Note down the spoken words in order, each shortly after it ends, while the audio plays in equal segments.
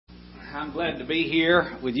I'm glad to be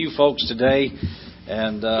here with you folks today.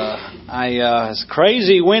 And it's a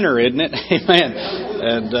crazy winter, isn't it? Amen.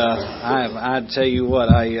 And I tell you what,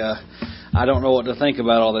 I don't know what to think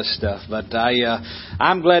about all this stuff, but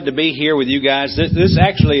I'm glad to be here with you guys. This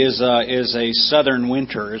actually is a southern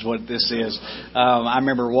winter, is what this is. I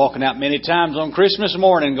remember walking out many times on Christmas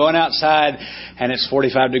morning, going outside, and it's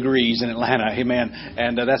 45 degrees in Atlanta. Amen.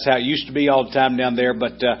 And that's how it used to be all the time down there.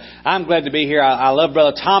 But I'm glad to be here. I love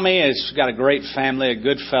Brother Tommy. He's got a great family, a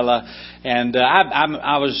good fella. And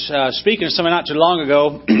I was speaking to somebody not too long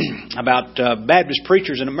ago about Baptist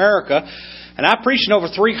preachers in America. And I preached in over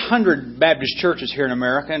 300 Baptist churches here in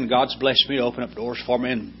America, and God's blessed me to open up doors for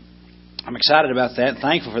me, and I'm excited about that,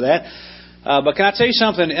 thankful for that. But can I tell you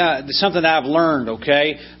something? Something that I've learned,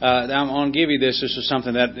 okay? I'm going to give you this. This is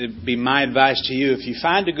something that would be my advice to you. If you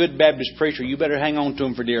find a good Baptist preacher, you better hang on to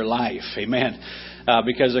him for dear life. Amen.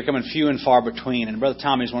 Because they're coming few and far between. And Brother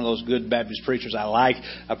Tommy is one of those good Baptist preachers I like.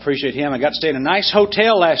 I appreciate him. I got to stay in a nice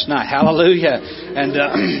hotel last night. Hallelujah. And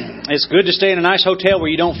it's good to stay in a nice hotel where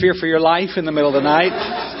you don't fear for your life in the middle of the night.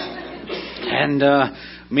 And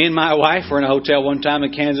me and my wife were in a hotel one time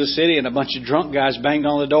in Kansas City, and a bunch of drunk guys banged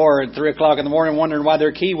on the door at 3 o'clock in the morning wondering why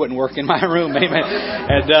their key wouldn't work in my room. Amen.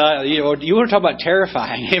 And you want to talk about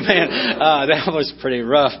terrifying. Amen. That was pretty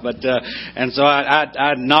rough. But and so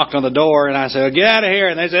I knocked on the door, and I said, "Get out of here."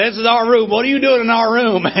 And they said, "This is our room. What are you doing in our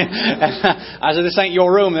room?" And I said, "This ain't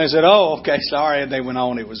your room." And they said, "Oh, okay, sorry." And they went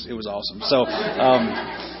on. It was awesome. So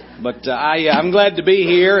But I'm glad to be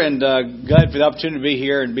here, and glad for the opportunity to be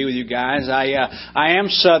here and be with you guys. I am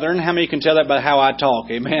Southern. How many can tell that by how I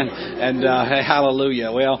talk? Amen. And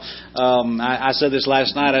hallelujah. Well, I said this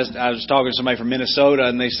last night. I was talking to somebody from Minnesota,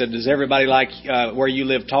 and they said, "Does everybody like where you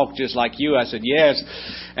live talk just like you?" I said, "Yes."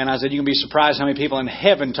 And I said, "You can be surprised how many people in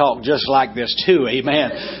heaven talk just like this too."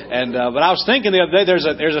 Amen. And but I was thinking the other day, there's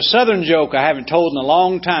a Southern joke I haven't told in a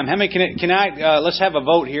long time. How many can I? Let's have a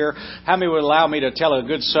vote here. How many would allow me to tell a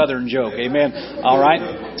good Southern joke? Amen. All right.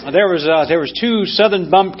 There was two Southern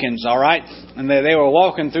bumpkins. All right, and they were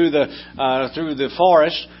walking through the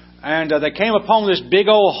forest. And they came upon this big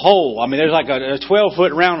old hole. I mean, there's like a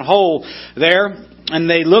 12-foot round hole there. And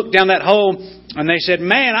they looked down that hole and they said,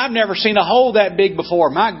 "Man, I've never seen a hole that big before.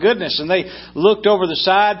 My goodness." And they looked over the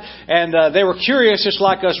side and they were curious, just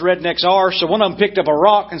like us rednecks are. So one of them picked up a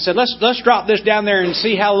rock and said, let's drop this down there and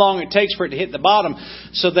see how long it takes for it to hit the bottom.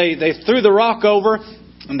 So they threw the rock over,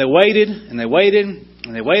 and they waited and they waited.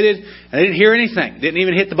 And they waited, and they didn't hear anything. Didn't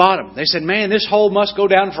even hit the bottom. They said, "Man, this hole must go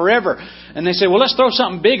down forever." And they said, "Well, let's throw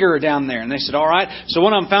something bigger down there." And they said, "All right." So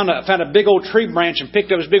one of them found a big old tree branch and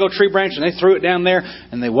picked up this big old tree branch, and they threw it down there.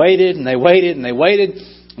 And they waited, and they waited, and they waited.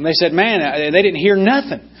 And they said, "Man," they didn't hear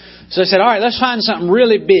nothing. So they said, "All right, let's find something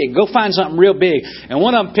really big. Go find something real big." And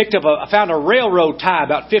one of them found a railroad tie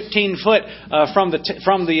about 15 foot from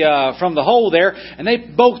the hole there, and they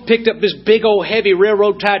both picked up this big old heavy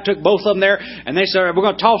railroad tie. Took both of them there, and they said, "All right, we're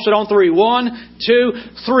going to toss it on 3. 1, 2,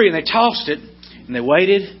 3," and they tossed it, and they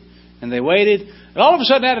waited, and they waited. And all of a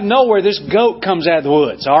sudden, out of nowhere, this goat comes out of the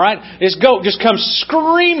woods, all right? This goat just comes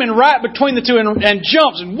screaming right between the two and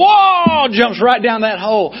jumps, and whoa, jumps right down that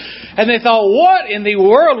hole. And they thought, what in the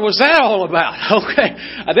world was that all about? Okay.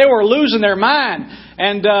 They were losing their mind.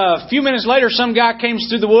 And a few minutes later, some guy came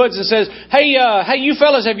through the woods and says, hey, you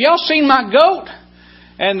fellas, have y'all seen my goat?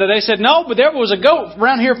 And they said, "No, but there was a goat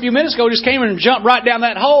around here a few minutes ago, just came and jumped right down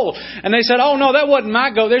that hole." And they said, "Oh, no, that wasn't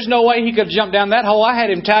my goat. There's no way he could have jumped down that hole. I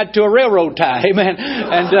had him tied to a railroad tie." Amen.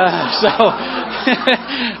 And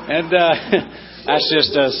that's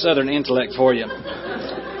just Southern intellect for you.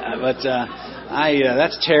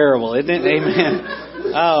 That's terrible, isn't it? Amen.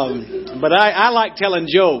 But I like telling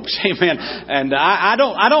jokes. Amen. And I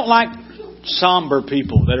don't like somber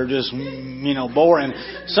people that are just, boring.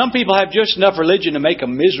 Some people have just enough religion to make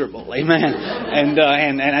them miserable. Amen.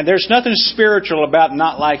 And there's nothing spiritual about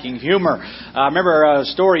not liking humor. I remember a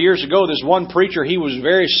story years ago. This one preacher, he was a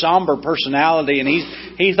very somber personality, and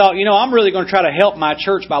he thought, I'm really going to try to help my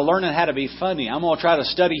church by learning how to be funny. I'm going to try to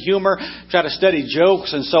study humor, try to study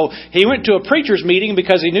jokes. And so he went to a preacher's meeting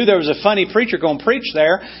because he knew there was a funny preacher going to preach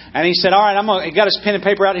there. And he said, "All right, he got his pen and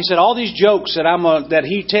paper out. And he said, all these jokes that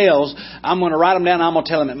he tells, I'm going to write them down and I'm going to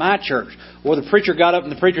tell them at my church." Well, the preacher got up in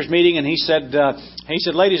the preacher's meeting and he said,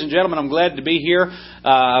 "Ladies and gentlemen, I'm glad to be here.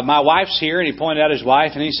 My wife's here." And he pointed out his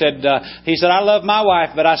wife, and he said, "I love my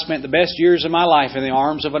wife, but I spent the best years of my life in the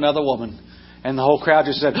arms of another woman." And the whole crowd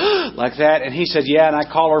just said, like that. And he said, "Yeah, and I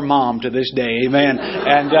call her Mom to this day." Amen.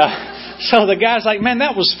 And so the guy's like, "Man,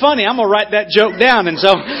 that was funny. I'm going to write that joke down." And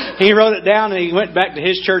so he wrote it down, and he went back to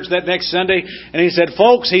his church that next Sunday. And he said,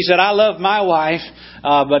 "Folks," he said, "I love my wife,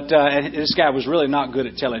 And this guy was really not good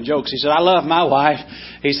at telling jokes. He said, I love my wife.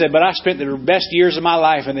 He said, but I spent the best years of my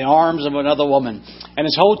life in the arms of another woman. And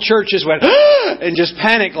his whole church just went, and just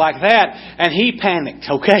panicked like that. And he panicked,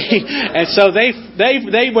 okay? And so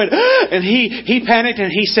they went, and he panicked,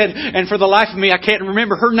 and he said, and for the life of me, I can't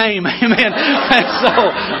remember her name. Amen. And so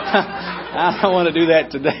I don't want to do that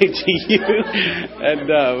today to you.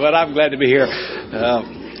 But I'm glad to be here.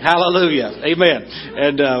 Hallelujah. Amen.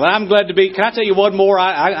 And I'm glad to be. Can I tell you one more?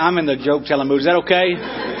 I'm in the joke telling mood. Is that okay?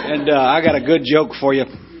 And I got a good joke for you.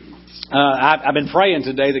 I've been praying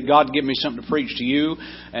today that God give me something to preach to you,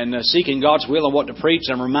 and seeking God's will on what to preach.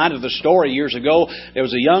 I'm reminded of the story years ago. There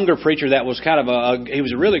was a younger preacher that was kind of he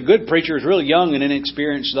was a really good preacher. He was really young and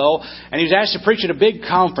inexperienced though, and he was asked to preach at a big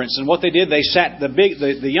conference. And what they did, they sat the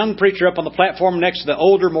young preacher up on the platform next to the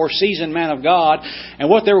older, more seasoned man of God. And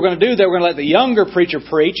what they were going to do, they were going to let the younger preacher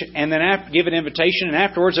preach, and then give an invitation. And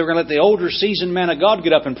afterwards, they were going to let the older, seasoned man of God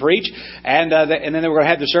get up and preach, and then they were going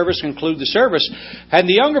to have the service conclude the service. And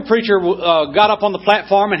the younger preacher got up on the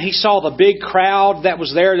platform, and he saw the big crowd that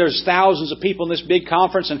was there. There's thousands of people in this big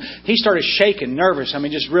conference, and he started shaking, nervous. I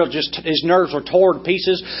mean, just his nerves were torn to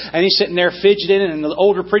pieces, and he's sitting there fidgeting. And the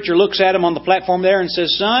older preacher looks at him on the platform there and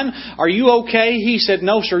says, "Son, are you okay?" He said,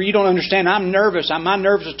 "No, sir, you don't understand. I'm nervous. My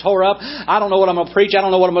nerves are tore up. I don't know what I'm going to preach. I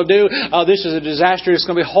don't know what I'm going to do. This is a disaster. It's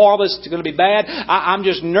going to be horrible. It's going to be bad. I'm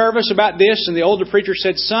just nervous about this." And the older preacher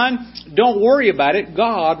said, "Son, don't worry about it.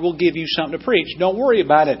 God will give you something to preach. Don't worry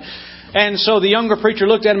about it." And so the younger preacher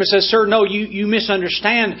looked at him and said, "Sir, no, you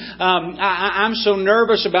misunderstand. I'm so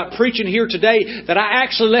nervous about preaching here today that I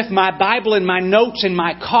actually left my Bible and my notes in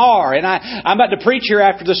my car. And I'm about to preach here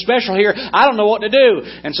after the special here. I don't know what to do."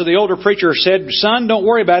 And so the older preacher said, "Son, don't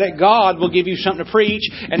worry about it. God will give you something to preach.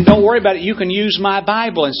 And don't worry about it. You can use my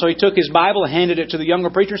Bible." And so he took his Bible and handed it to the younger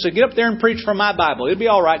preacher and said, "Get up there and preach from my Bible. It'll be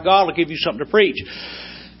all right. God will give you something to preach."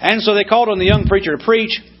 And so they called on the young preacher to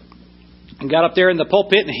preach. And got up there in the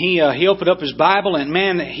pulpit, and he opened up his Bible, and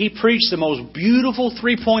man, he preached the most beautiful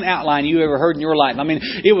 3-point outline you ever heard in your life. I mean,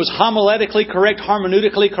 it was homiletically correct,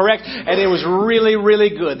 hermeneutically correct, and it was really, really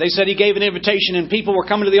good. They said he gave an invitation, and people were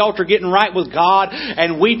coming to the altar getting right with God,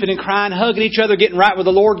 and weeping and crying, hugging each other, getting right with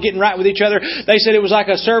the Lord, getting right with each other. They said it was like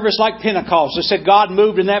a service like Pentecost. They said God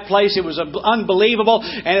moved in that place. It was unbelievable,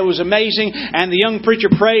 and it was amazing. And the young preacher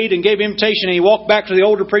prayed and gave invitation, and he walked back to the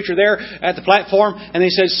older preacher there at the platform, and they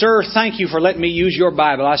said, "Sir, thank you for letting me use your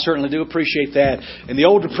Bible. I certainly do appreciate that." And the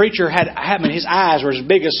older preacher his eyes were as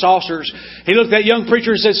big as saucers. He looked at that young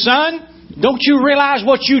preacher and said, "Son, don't you realize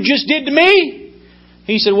what you just did to me?"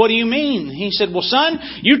 He said, "What do you mean?" He said, "Well, son,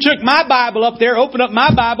 you took my Bible up there, opened up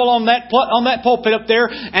my Bible on that pulpit up there,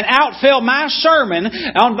 and out fell my sermon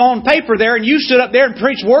on paper there, and you stood up there and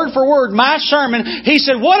preached word for word my sermon." He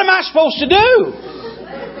said, "What am I supposed to do?"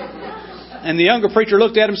 And the younger preacher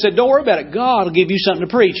looked at him and said, "Don't worry about it. God will give you something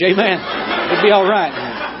to preach." Amen. It'll be all right.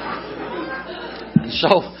 And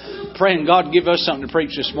so, praying God give us something to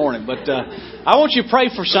preach this morning. But I want you to pray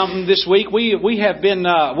for something this week. We have been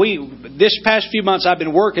this past few months I've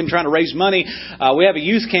been working trying to raise money. We have a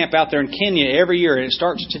youth camp out there in Kenya every year, and it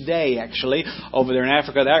starts today actually over there in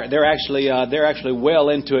Africa. They're actually well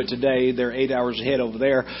into it today. They're 8 hours ahead over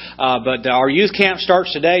there. But our youth camp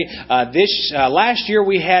starts today. Last year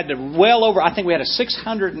we had I think we had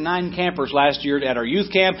 609 campers last year at our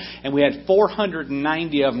youth camp, and we had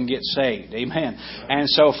 490 of them get saved. Amen. And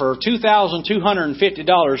so for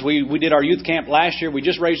 $2,250, we did our youth camp last year. We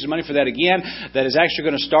just raised the money for that again. That is actually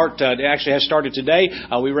going to start. It actually has started today.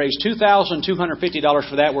 We raised $2,250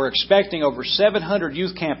 for that. We're expecting over 700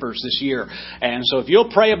 youth campers this year. And so if you'll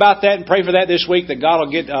pray about that and pray for that this week, that God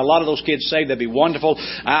will get a lot of those kids saved. That'd be wonderful.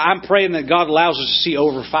 I'm praying that God allows us to see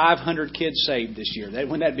over 500 kids saved this year.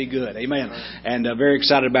 Wouldn't that be good? Amen. And very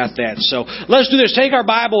excited about that. So let's do this. Take our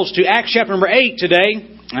Bibles to Acts chapter number 8 today.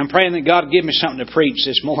 I'm praying that God give me something to preach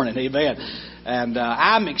this morning. Amen. And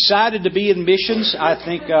I'm excited to be in missions. I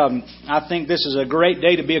think this is a great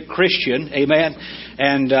day to be a Christian. Amen.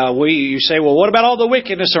 And you say, well, what about all the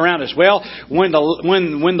wickedness around us? Well, when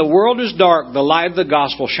the world is dark, the light of the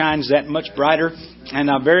gospel shines that much brighter.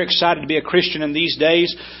 And I'm very excited to be a Christian in these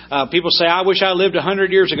days. People say, I wish I lived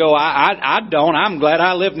 100 years ago. I don't. I'm glad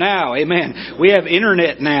I live now. Amen. We have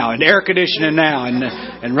internet now, and air conditioning now,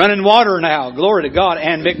 and running water now. Glory to God.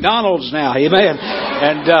 And McDonald's now. Amen.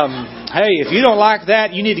 And hey, if you don't like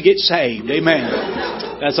that, you need to get saved. Amen.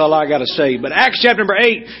 That's all I got to say. But Acts chapter number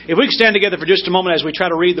 8, if we can stand together for just a moment as we try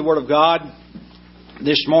to read the Word of God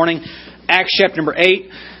this morning. Acts chapter number 8.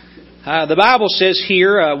 The Bible says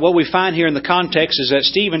here, what we find here in the context is that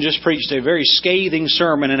Stephen just preached a very scathing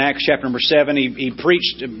sermon in Acts chapter number 7. He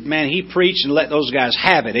preached and let those guys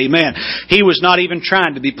have it. Amen. He was not even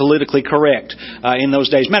trying to be politically correct in those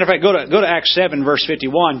days. Matter of fact, go to Acts 7 verse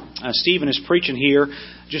 51. Stephen is preaching here.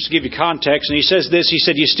 Just to give you context, and he says this, he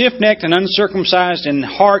said, "You stiff-necked and uncircumcised in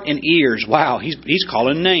heart and ears." Wow, he's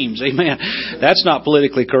calling names. Amen. That's not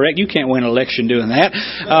politically correct. You can't win an election doing that.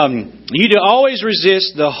 "You do always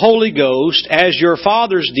resist the Holy Ghost, as your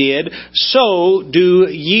fathers did, so do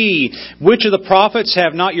ye. Which of the prophets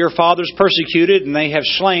have not your fathers persecuted, and they have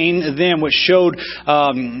slain them which showed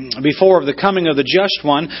before of the coming of the Just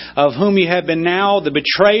One, of whom you have been now the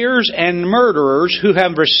betrayers and murderers, who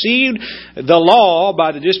have received the law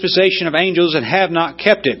by the dispensation of angels and have not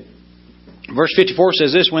kept it." Verse 54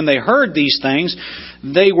 says this, "When they heard these things,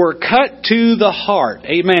 they were cut to the heart."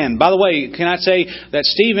 Amen. By the way, can I say that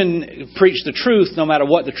Stephen preached the truth no matter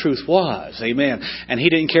what the truth was? Amen. And he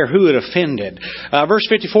didn't care who it offended. Verse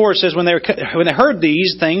 54 says, when they heard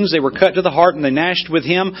these things, they were cut to the heart, and they gnashed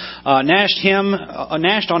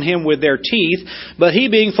on him with their teeth. But he,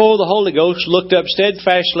 being full of the Holy Ghost, looked up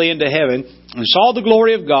steadfastly into heaven, and saw the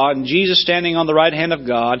glory of God, and Jesus standing on the right hand of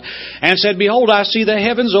God, and said, "Behold, I see the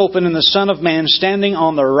heavens open, and the Son of Man standing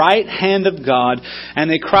on the right hand of God."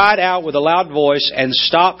 And they cried out with a loud voice, and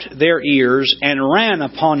stopped their ears, and ran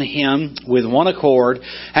upon him with one accord,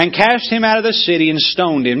 and cast him out of the city, and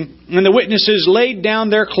stoned him. And the witnesses laid down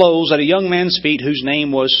their clothes at a young man's feet, whose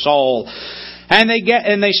name was Saul. And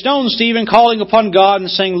they stoned Stephen, calling upon God,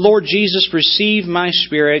 and saying, "Lord Jesus, receive my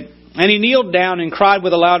spirit." And he kneeled down and cried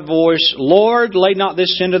with a loud voice, "Lord, lay not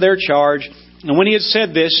this sin to their charge." And when he had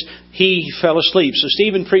said this, he fell asleep. So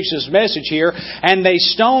Stephen preached this message here, and they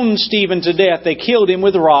stoned Stephen to death. They killed him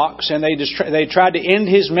with rocks, and they tried to end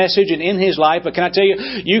his message and end his life. But can I tell you,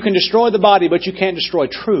 you can destroy the body, but you can't destroy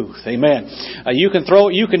truth. Amen. You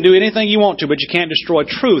can do anything you want to, but you can't destroy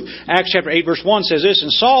truth. Acts chapter 8 verse 1 says this,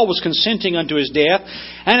 "And Saul was consenting unto his death,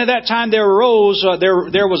 and at that time there arose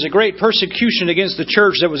there was a great persecution against the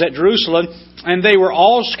church that was at Jerusalem, and they were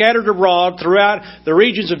all scattered abroad throughout the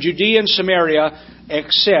regions of Judea and Samaria,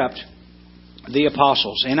 except the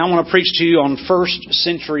apostles." And I want to preach to you on first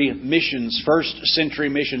century missions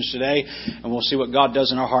today, and we'll see what God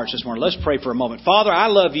does in our hearts this morning. Let's pray for a moment. Father, I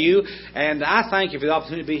love you, and I thank you for the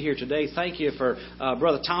opportunity to be here today. Thank you for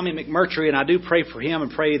Brother Tommy McMurtry, and I do pray for him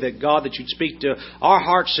and pray that, God, that you'd speak to our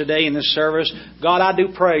hearts today in this service. God, I do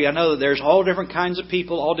pray. I know that there's all different kinds of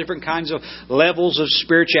people, all different kinds of levels of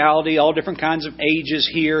spirituality, all different kinds of ages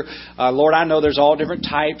here. Lord, I know there's all different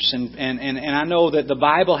types, and I know that the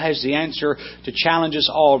Bible has the answer to challenge us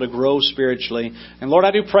all to grow spiritually. And Lord,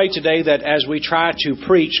 I do pray today that as we try to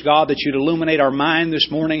preach, God, that you'd illuminate our mind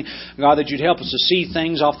this morning. God, that you'd help us to see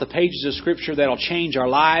things off the pages of Scripture that'll change our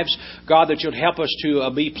lives. God, that you'd help us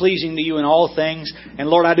to be pleasing to you in all things. And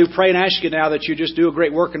Lord, I do pray and ask you now that you just do a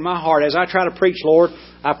great work in my heart. As I try to preach, Lord,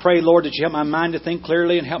 I pray, Lord, that you help my mind to think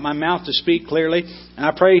clearly and help my mouth to speak clearly. And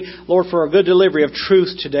I pray, Lord, for a good delivery of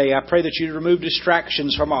truth today. I pray that you'd remove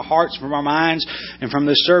distractions from our hearts, from our minds, and from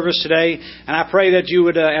this service today. And I pray that you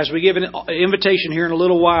would, as we give an invitation here in a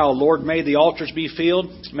little while, Lord, may the altars be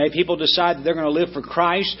filled. May people decide that they're going to live for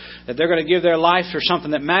Christ, that they're going to give their life for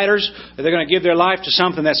something that matters, that they're going to give their life to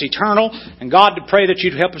something that's eternal. And God, to pray that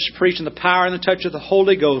you'd help us to preach in the power and the touch of the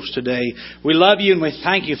Holy Ghost today. We love you and we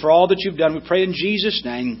thank you for all that you've done. We pray in Jesus'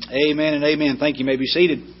 name. Amen and amen. Thank you. You may be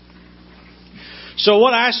seated. So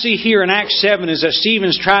what I see here in Acts 7 is that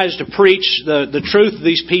Stephen tries to preach the truth to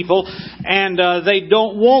these people, and they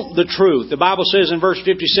don't want the truth. The Bible says in verse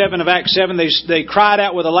 57 of Acts 7, they cried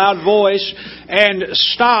out with a loud voice and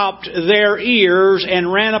stopped their ears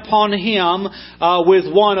and ran upon him with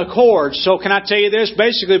one accord. So can I tell you this?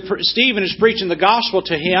 Basically, Stephen is preaching the gospel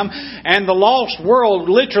to him, and the lost world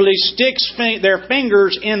literally sticks their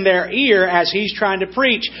fingers in their ear as he's trying to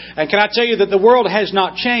preach. And can I tell you that the world has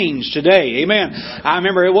not changed today? Amen. I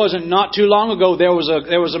remember it wasn't not too long ago there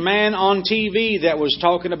was a man on TV that was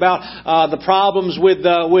talking about the problems with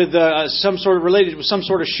some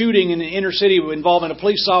sort of shooting in the inner city involving a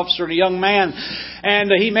police officer and a young man.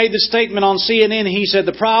 And he made the statement on CNN. He said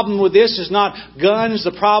the problem with this is not guns.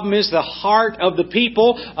 The problem is the heart of the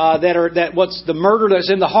people. What's the murder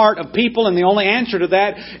that's in the heart of people, and the only answer to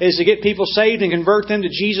that is to get people saved and convert them to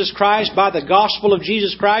Jesus Christ by the gospel of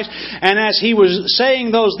Jesus Christ. And as he was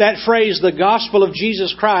saying that phrase, the gospel of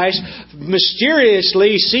Jesus Christ,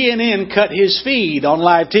 mysteriously CNN cut his feed on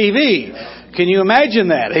live TV. Can you imagine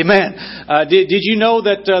that? Amen. Did you know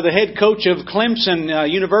that the head coach of Clemson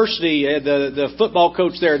University, the football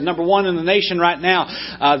coach there, number 1 in the nation right now,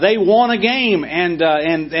 they won a game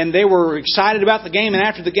and they were excited about the game. And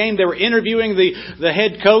after the game, they were interviewing the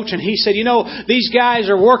head coach, and he said, "You know, these guys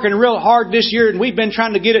are working real hard this year, and we've been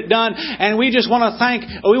trying to get it done. And we just want to thank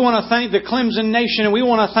the Clemson nation, and we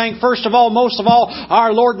want to thank first of all, most of all,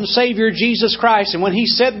 our Lord and Savior Jesus Christ." And when he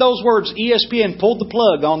said those words, ESPN pulled the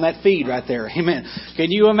plug on that feed right there. Amen. Can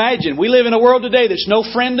you imagine? We live in a world today that's no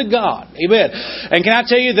friend to God. Amen. And can I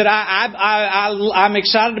tell you that I'm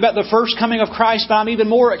excited about the first coming of Christ, but I'm even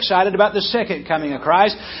more excited about the second coming of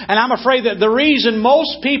Christ. And I'm afraid that the reason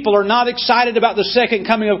most people are not excited about the second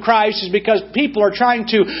coming of Christ is because people are trying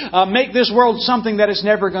to make this world something that it's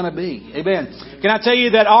never going to be. Amen. Can I tell you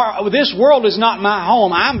that this world is not my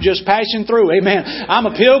home. I'm just passing through. Amen. I'm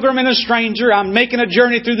a pilgrim and a stranger. I'm making a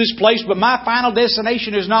journey through this place, but my final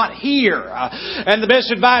destination is not here. And the best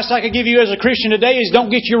advice I could give you as a Christian today is don't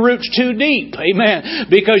get your roots too deep. Amen.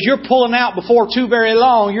 Because you're pulling out before too very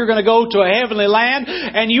long. You're going to go to a heavenly land,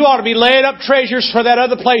 and you ought to be laying up treasures for that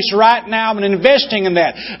other place right now and investing in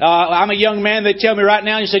that. I'm a young man. They tell me right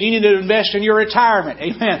now, he said, you need to invest in your retirement.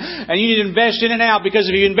 Amen. And you need to invest in it now, because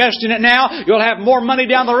if you invest in it now, you'll have more money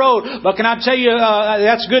down the road. But can I tell you,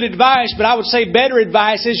 that's good advice, but I would say better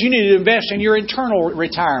advice is you need to invest in your internal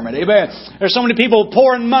retirement. Amen. There's so many people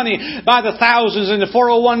pouring money by the thousands into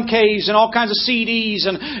 401ks and all kinds of CDs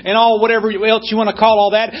and all whatever else you want to call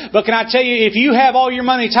all that. But can I tell you, if you have all your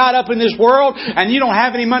money tied up in this world and you don't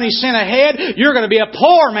have any money sent ahead, you're going to be a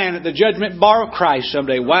poor man at the judgment bar of Christ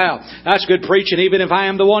someday. Wow. That's good preaching, even if I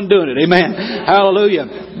am the one doing it. Amen.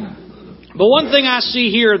 Hallelujah. But one thing I see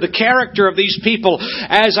here, the character of these people,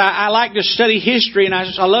 as I like to study history, and I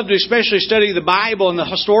love to especially study the Bible and the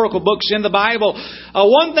historical books in the Bible.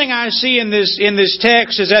 One thing I see in this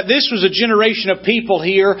text is that this was a generation of people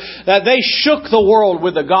here that they shook the world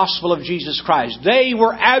with the gospel of Jesus Christ. They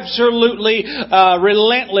were absolutely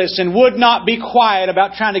relentless and would not be quiet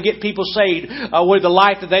about trying to get people saved with the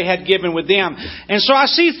life that they had given with them. And so I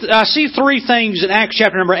see 3 things in Acts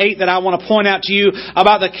chapter number 8 that I want to point out to you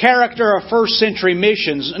about the character of first century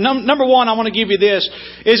missions. Number 1, I want to give you this,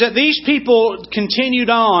 is that these people continued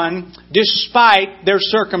on despite their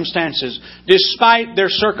circumstances. Despite their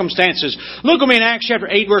circumstances. Look with me in Acts chapter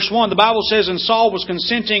 8 verse 1. The Bible says, "And Saul was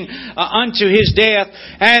consenting unto his death.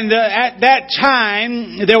 And at that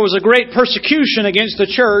time there was a great persecution against the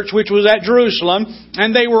church, which was at Jerusalem.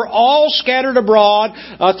 And they were all scattered abroad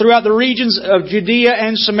throughout the regions of Judea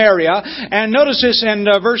and Samaria." And notice this in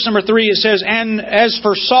verse number 3. It says, "And as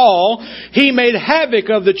for Saul, he made havoc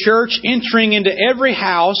of the church, entering into every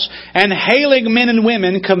house, and hailing men and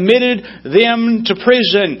women, committed them to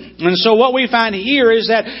prison." And so what we find here is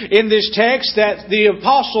that in this text that the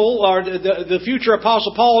apostle, or the future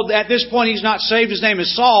apostle Paul, at this point he's not saved. His name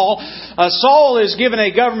is Saul. Saul is given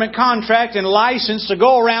a government contract and license to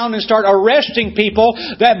go around and start arresting people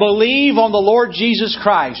that believe on the Lord Jesus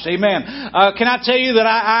Christ. Amen. Can I tell you that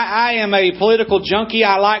I am a political junkie?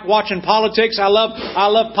 I like watching politics. I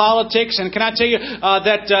love politics. And can I tell you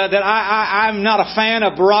that I'm not a fan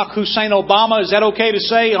of Barack Hussein Obama? Is that okay to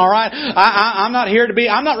say? All right. I'm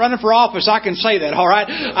not running for office. I can say that. All right.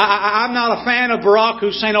 I'm not a fan of Barack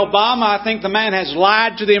Hussein Obama. I think the man has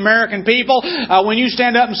lied to the American people. When you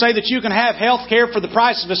stand up and say that you can have health care for the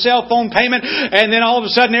price of a cell phone payment, and then all of a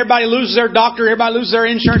sudden everybody loses their doctor, everybody loses their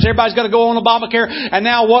insurance, everybody's got to go on Obamacare, and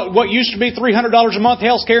now what used to be $300 a month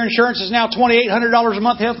health care insurance is now $2,800 a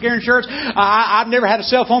month health care insurance. I've never had a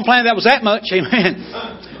cell phone plan that was that much. Amen.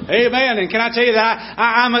 Amen. And can I tell you that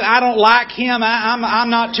I don't like him. I'm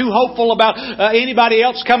not too hopeful about anybody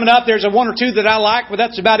else coming up. There's one or two that I like, but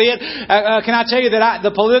that's about it. Can I tell you that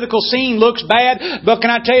the political scene looks bad? But can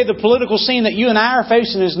I tell you the political scene that you and I are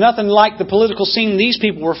facing is nothing like the political scene these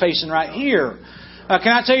people were facing right here.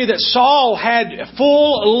 Can I tell you that Saul had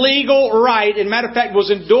full legal right, and matter of fact was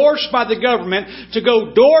endorsed by the government to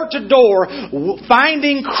go door to door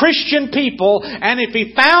finding Christian people, and if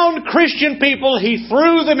he found Christian people, he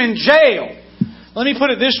threw them in jail. Let me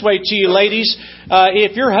put it this way to you, ladies.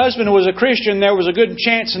 If your husband was a Christian, there was a good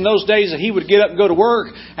chance in those days that he would get up and go to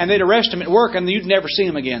work, and they'd arrest him at work, and you'd never see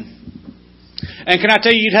him again. And can I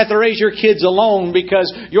tell you, you'd have to raise your kids alone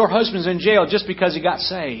because your husband's in jail just because he got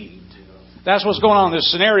saved. That's what's going on in this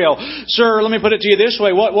scenario. Sir, let me put it to you this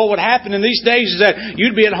way. What would happen in these days is that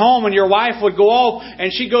you'd be at home and your wife would go off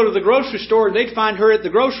and she'd go to the grocery store and they'd find her at the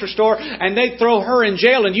grocery store and they'd throw her in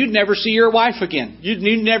jail and you'd never see your wife again.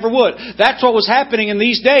 You never would. That's what was happening in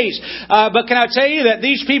these days. But can I tell you that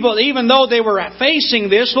these people, even though they were facing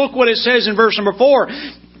this, look what it says in verse number 4.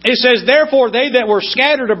 It says, therefore they that were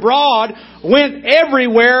scattered abroad went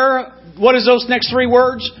everywhere. What is those next three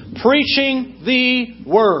words? Preaching the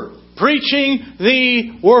Word. Preaching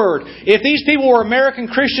the Word. If these people were American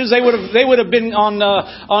Christians, they would have been on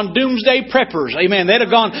doomsday preppers. Amen. They'd have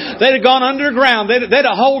gone underground. They'd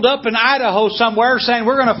have holed up in Idaho somewhere, saying,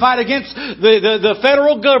 "We're going to fight against the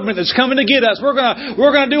federal government that's coming to get us. We're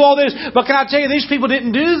going to do all this." But can I tell you, these people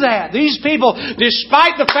didn't do that. These people,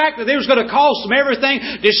 despite the fact that it was going to cost them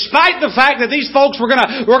everything, despite the fact that these folks were going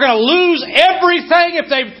to lose everything if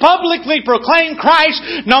they publicly proclaimed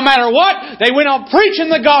Christ, no matter what, they went on preaching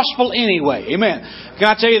the gospel anyway. Amen. Can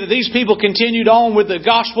I tell you that these people continued on with the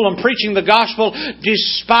gospel and preaching the gospel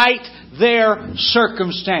despite their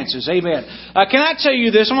circumstances? Amen. Can I tell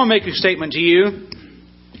you this? I'm going to make a statement to you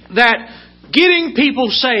that getting people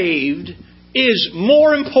saved is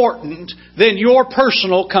more important than your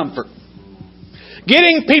personal comfort.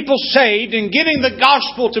 Getting people saved and getting the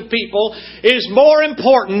gospel to people is more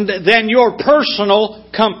important than your personal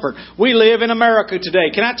comfort. We live in America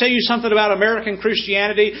today. Can I tell you something about American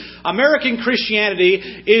Christianity? American Christianity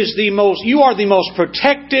is you are the most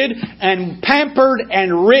protected and pampered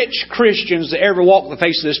and rich Christians that ever walked the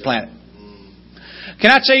face of this planet. Can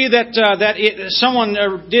I tell you someone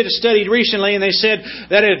did a study recently, and they said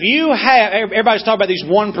that if you have, everybody's talking about these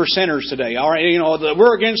one percenters today. All right,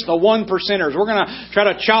 we're against the one percenters. We're going to try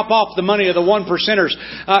to chop off the money of the one percenters.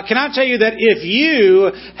 Can I tell you that if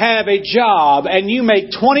you have a job and you make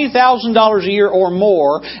 $20,000 a year or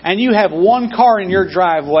more, and you have one car in your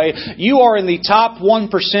driveway, you are in the top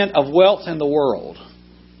 1% of wealth in the world.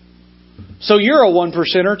 So you're a one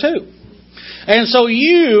percenter too. And so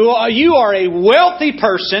you are a wealthy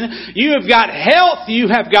person. You have got health. You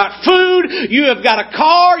have got food. You have got a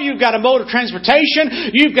car. You've got a mode of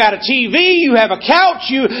transportation. You've got a TV. You have a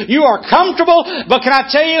couch. You are comfortable. But can I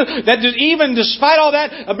tell you that even despite all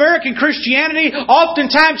that, American Christianity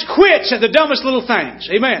oftentimes quits at the dumbest little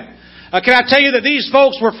things. Amen. Can I tell you that these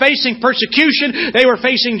folks were facing persecution, they were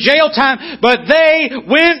facing jail time, but they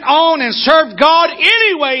went on and served God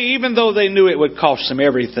anyway, even though they knew it would cost them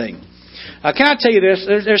everything. Can I tell you this?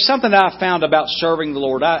 There's something that I've found about serving the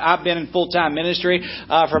Lord. I've been in full-time ministry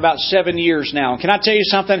for about 7 years now. Can I tell you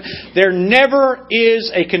something? There never is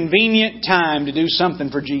a convenient time to do something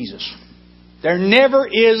for Jesus. There never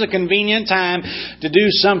is a convenient time to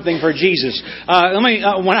do something for Jesus.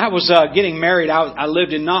 When I was getting married, I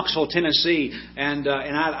lived in Knoxville, Tennessee, and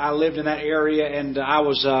I lived in that area. And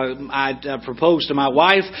I proposed to my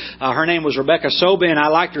wife. Her name was Rebecca Sobe, and I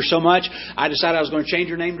liked her so much, I decided I was going to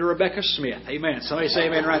change her name to Rebecca Smith. Amen. Somebody say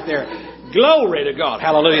amen right there. Glory to God.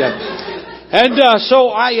 Hallelujah. And so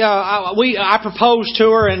I proposed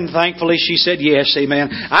to her, and thankfully she said yes. Amen.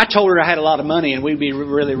 I told her I had a lot of money and we'd be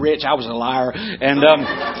really rich. I was a liar,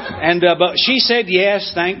 but she said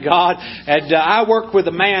yes. Thank God. And I worked with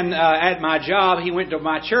a man at my job. He went to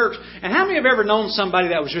my church. And how many have ever known somebody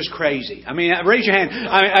that was just crazy? I mean, raise your hand.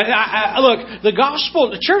 Look, the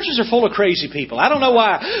gospel. The churches are full of crazy people. I don't know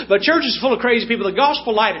why, but churches are full of crazy people. The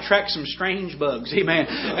gospel light attracts some strange bugs. Amen.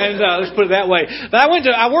 And let's put it that way. But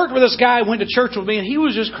I worked with this guy. Went to church with me, and he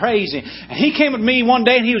was just crazy. And he came with me one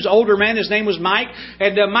day, and he was an older man. His name was Mike.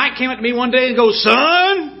 And Mike came up to me one day and goes,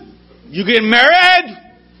 "Son, you getting married?"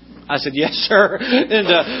 I said, "Yes, sir."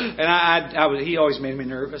 And he always made me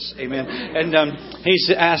nervous. Amen. And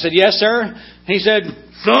I said, "Yes, sir." He said,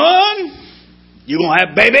 "Son, you gonna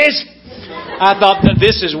have babies?" I thought that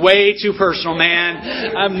this is way too personal, man.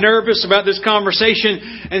 I'm nervous about this conversation.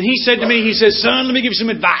 And he said to me, he said, "Son, let me give you some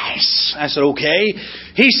advice." I said, "Okay."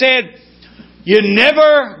 He said, "You're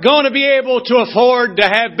never going to be able to afford to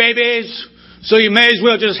have babies, so you may as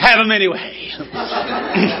well just have them anyway."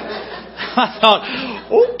 I thought,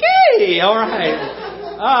 okay, all right.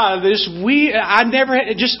 I never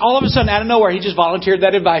had, just all of a sudden out of nowhere, he just volunteered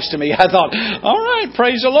that advice to me. I thought, all right,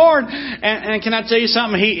 praise the Lord. And can I tell you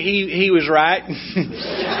something? He was right.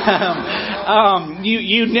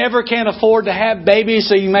 You never can afford to have babies,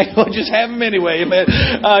 so you may as well just have them anyway. We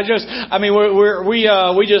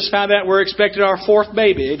just found out we're expecting our fourth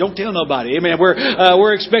baby. Don't tell nobody. Amen.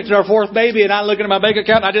 We're expecting our fourth baby, and I looked at my bank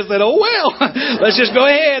account and I just said, "Oh well, let's just go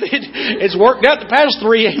ahead. It's worked out the past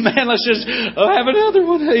 3. Amen. Let's just have another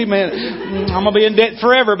one." Amen. I'm going to be in debt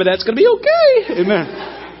forever, but that's going to be okay. Amen.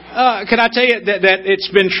 Can I tell you that it's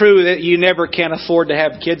been true that you never can afford to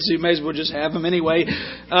have kids, so you may as well just have them anyway.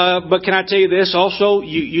 But can I tell you this also?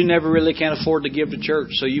 You never really can afford to give to church,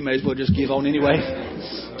 so you may as well just give on anyway.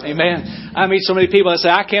 Amen. I meet so many people that say,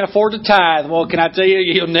 I can't afford to tithe. Well, can I tell you,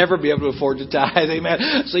 you'll never be able to afford to tithe.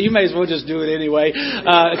 Amen. So you may as well just do it anyway.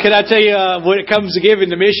 Can I tell you, when it comes to giving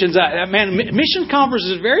to missions, mission conference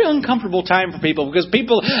is a very uncomfortable time for people because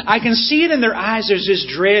people, I can see it in their eyes. There's this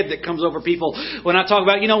dread that comes over people when I talk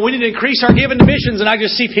about, we need to increase our giving to missions, and I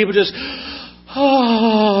just see people just,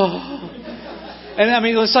 And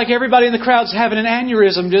it's like everybody in the crowd's having an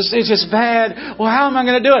aneurysm. It's just bad. Well, how am I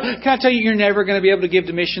going to do it? Can I tell you, you're never going to be able to give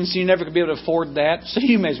to missions. You're never going to be able to afford that. So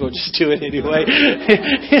you may as well just do it anyway.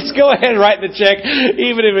 Just go ahead and write the check.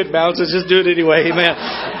 Even if it bounces, just do it anyway. Amen.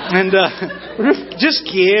 And just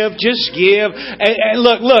give. And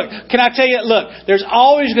look. Can I tell you, there's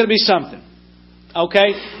always going to be something.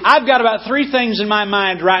 Okay? I've got about 3 things in my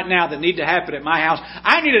mind right now that need to happen at my house.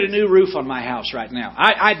 I needed a new roof on my house right now.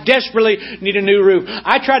 I desperately need a new roof.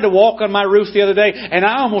 I tried to walk on my roof the other day and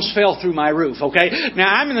I almost fell through my roof. Okay?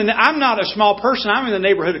 Now I'm not a small person. I'm in the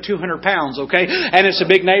neighborhood of 200 pounds. Okay? And it's a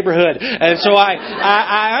big neighborhood. And so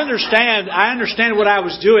I understand what I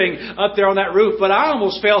was doing up there on that roof, but I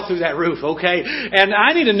almost fell through that roof. Okay? And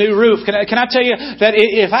I need a new roof. Can I tell you that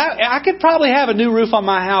if I could probably have a new roof on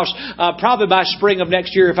my house, probably by spring of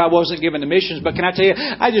next year if I wasn't giving to missions. But can I tell you,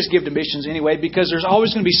 I just give to missions anyway because there's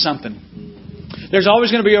always going to be something. There's always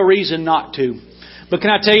going to be a reason not to. But can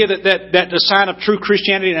I tell you that the sign of true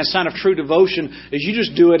Christianity and a sign of true devotion is you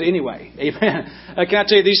just do it anyway. Amen. Can I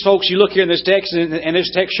tell you, these folks, you look here in this text, and this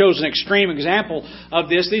text shows an extreme example of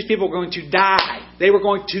this. These people were going to die. They were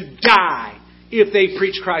going to die if they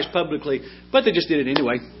preached Christ publicly. But they just did it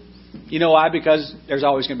anyway. You know why? Because there's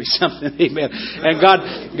always going to be something. Amen. And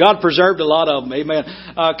God preserved a lot of them. Amen.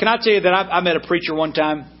 Can I tell you that I met a preacher one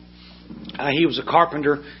time. He was a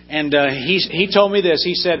carpenter, and he told me this.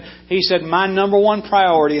 He said, my number one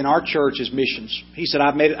priority in our church is missions. He said,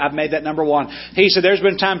 I've made that number one. He said, there's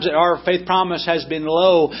been times that our faith promise has been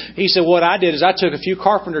low. He said, what I did is I took a few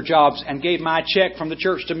carpenter jobs and gave my check from the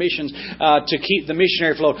church to missions to keep the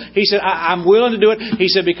missionary float. He said, I'm willing to do it. He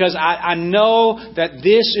said, because I know that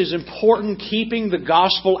this is important, keeping the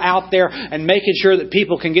gospel out there and making sure that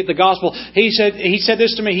people can get the gospel. He said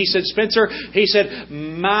this to me. He said, Spencer, he said,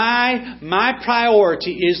 my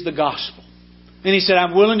priority is the gospel. And he said,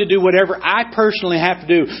 I'm willing to do whatever I personally have to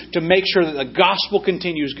do to make sure that the gospel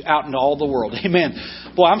continues out into all the world. Amen.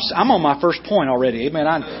 Boy, I'm on my first point already. Amen.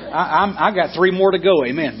 I got 3 more to go.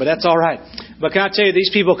 Amen. But that's all right. But can I tell you, these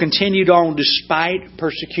people continued on despite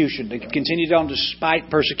persecution. They continued on despite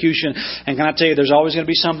persecution. And can I tell you, there's always going to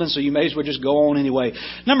be something, so you may as well just go on anyway.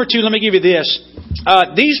 Number 2, let me give you this.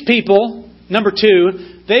 These people, number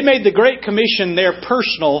 2, they made the Great Commission their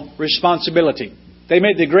personal responsibility. They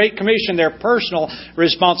made the Great Commission their personal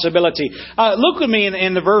responsibility. Look with me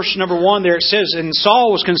in the verse number 1 there. It says, and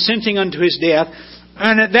Saul was consenting unto his death.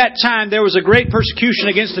 And at that time there was a great persecution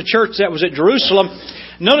against the church that was at Jerusalem.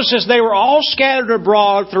 Notice this, they were all scattered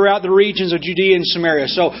abroad throughout the regions of Judea and Samaria.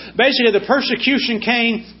 So basically the persecution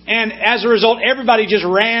came, and as a result, everybody just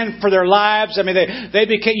ran for their lives. I mean, they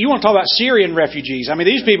became, you want to talk about Syrian refugees. I mean,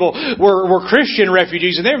 these people were Christian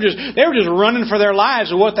refugees, and they were just running for their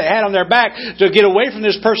lives and what they had on their back to get away from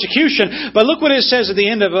this persecution. But look what it says at the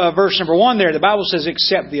end of verse number 1 there. The Bible says,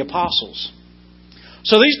 except the apostles.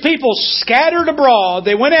 So these people scattered abroad,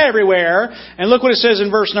 they went everywhere, and look what it says in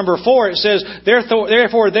verse number 4. It says,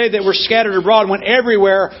 therefore they that were scattered abroad went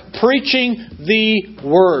everywhere preaching the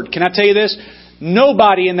word. Can I tell you this?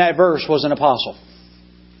 Nobody in that verse was an apostle.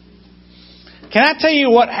 Can I tell you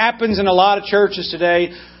what happens in a lot of churches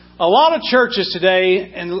today? A lot of churches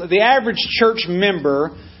today, and the average church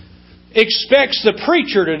member expects the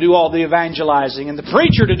preacher to do all the evangelizing and the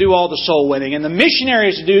preacher to do all the soul winning and the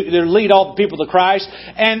missionaries to lead all the people to Christ,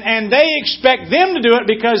 and they expect them to do it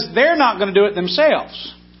because they're not going to do it themselves.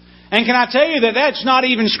 And can I tell you that that's not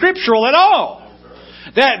even scriptural at all?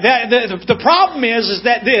 The problem is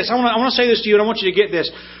that this, I want to say this to you and I want you to get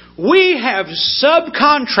this. We have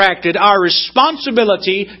subcontracted our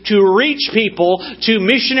responsibility to reach people to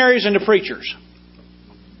missionaries and to preachers.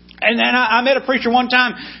 And then I met a preacher one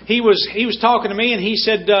time. He was talking to me, and he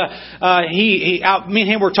said, me and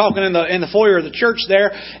him were talking in the foyer of the church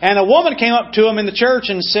there, and a woman came up to him in the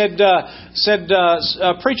church and said,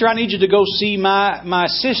 preacher, I need you to go see my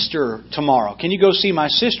sister tomorrow. Can you go see my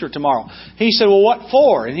sister tomorrow? He said, well, what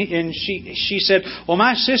for? And she said, well,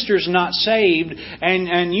 my sister's not saved,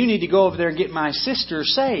 and you need to go over there and get my sister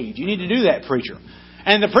saved. You need to do that, preacher.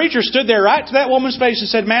 And the preacher stood there right to that woman's face and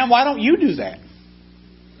said, ma'am, why don't you do that?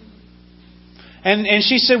 And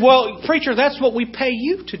she said, well, preacher, that's what we pay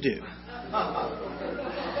you to do.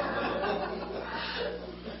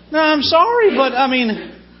 No, I'm sorry, but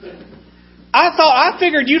I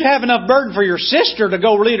figured you'd have enough burden for your sister to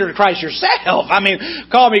go lead her to Christ yourself.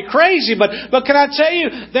 Call me crazy, but can I tell you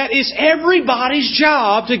that it's everybody's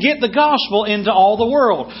job to get the gospel into all the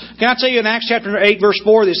world. Can I tell you in Acts chapter 8 verse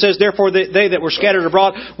 4 that says, therefore they that were scattered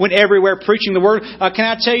abroad went everywhere preaching the word. Can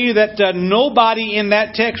I tell you that nobody in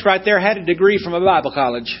that text right there had a degree from a Bible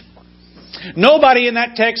college? Nobody in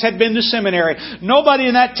that text had been to seminary. Nobody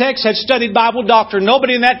in that text had studied Bible doctrine.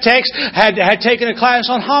 Nobody in that text had taken a class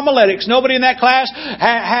on homiletics. Nobody in that class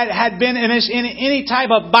had been in any type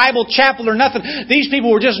of Bible chapel or nothing. These people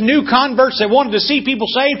were just new converts that wanted to see people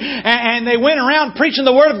saved, and they went around preaching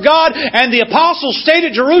the Word of God, and the apostles stayed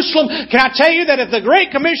at Jerusalem. Can I tell you that if the Great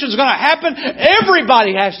Commission is going to happen,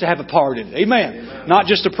 everybody has to have a part in it. Amen. Not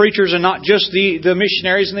just the preachers and not just the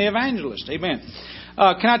missionaries and the evangelists. Amen.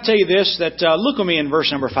 Can I tell you this? That look with me in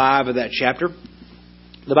verse number 5 of that chapter.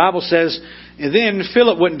 The Bible says, and then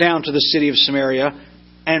Philip went down to the city of Samaria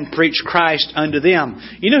and preached Christ unto them.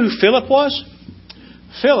 You know who Philip was?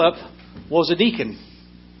 Philip was a deacon.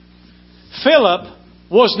 Philip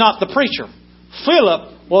was not the preacher.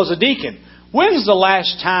 Philip was a deacon. When's the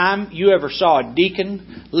last time you ever saw a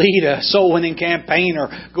deacon lead a soul winning campaign or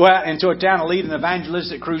go out into a town and lead an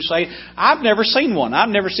evangelistic crusade? I've never seen one. I've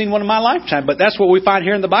never seen one in my lifetime, but that's what we find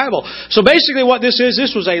here in the Bible. So basically what this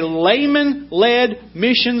was a layman-led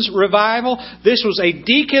missions revival. This was a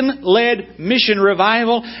deacon-led mission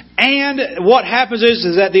revival. And what happens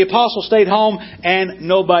is that the apostles stayed home and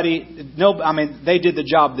they did the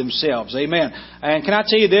job themselves. Amen. And can I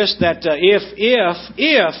tell you this, that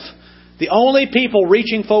if the only people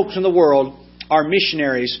reaching folks in the world are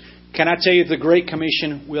missionaries, can I tell you the Great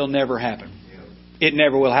Commission will never happen? It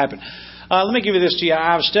never will happen. Let me give you this to you.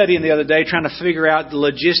 I was studying the other day trying to figure out the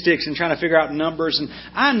logistics and trying to figure out numbers. And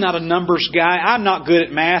I'm not a numbers guy. I'm not good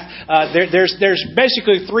at math. There's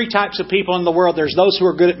basically three types of people in the world. There's those who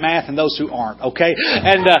are good at math and those who aren't. Okay?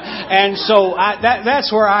 And so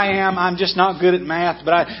that's where I am. I'm just not good at math.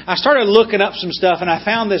 But I started looking up some stuff and I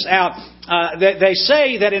found this out. They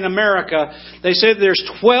say that in America, they say that there's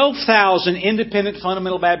 12,000 independent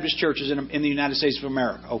fundamental Baptist churches in the United States of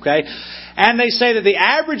America. Okay? And they say that the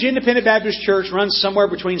average independent Baptist church runs somewhere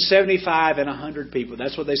between 75 and 100 people.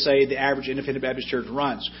 That's what they say the average independent Baptist church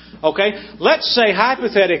runs. Okay? Let's say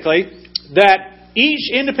hypothetically that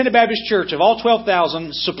each independent Baptist church of all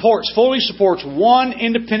 12,000 fully supports one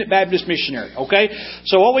independent Baptist missionary. Okay?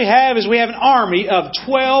 So what we have is an army of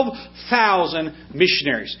 12,000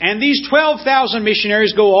 missionaries. And these 12,000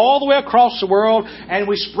 missionaries go all the way across the world and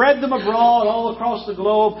we spread them abroad all across the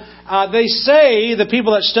globe. They say, the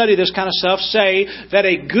people that study this kind of stuff say that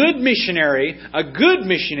a good missionary,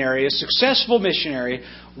 a successful missionary,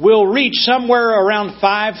 will reach somewhere around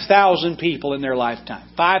 5,000 people in their lifetime.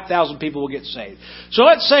 5,000 people will get saved. So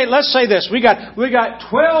let's say this. We got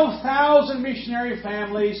 12,000 missionary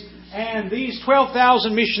families, and these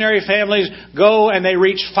 12,000 missionary families go and they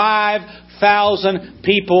reach 5,000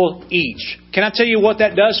 people each. Can I tell you what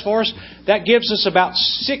that does for us? That gives us about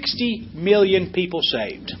 60 million people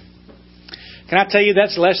saved. Can I tell you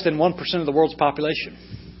that's less than 1% of the world's population?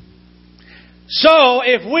 So,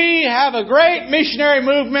 if we have a great missionary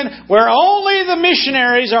movement where only the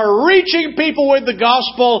missionaries are reaching people with the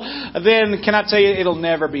gospel, then can I tell you it'll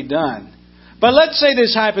never be done. But let's say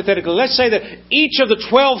this hypothetically. Let's say that each of the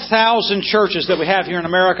 12,000 churches that we have here in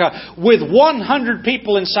America, with 100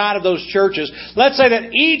 people inside of those churches, let's say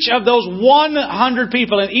that each of those 100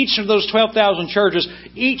 people in each of those 12,000 churches,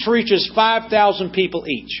 each reaches 5,000 people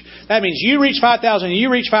each. That means you reach 5,000,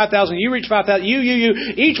 you reach 5,000, you reach 5,000, you.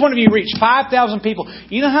 Each one of you reach 5,000 people.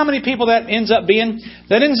 You know how many people that ends up being?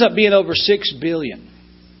 That ends up being over 6 billion.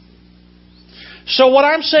 So what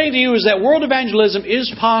I'm saying to you is that world evangelism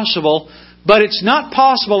is possible, but it's not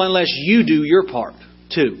possible unless you do your part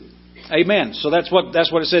too. Amen. So that's what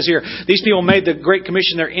it says here. These people made the Great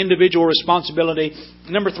Commission their individual responsibility.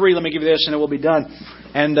 Number 3, let me give you this and it will be done.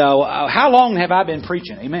 And how long have I been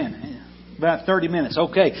preaching? Amen. About 30 minutes.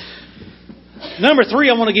 Okay. Number 3,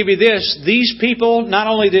 I want to give you this. These people, not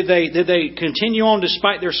only did they continue on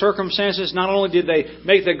despite their circumstances, not only did they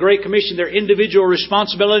make the Great Commission their individual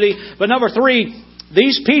responsibility, but number 3,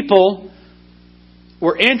 these people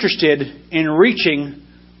were interested in reaching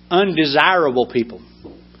undesirable people.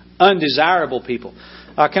 Undesirable people.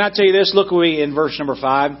 Can I tell you this? Look away in verse number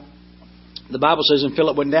 5. The Bible says, and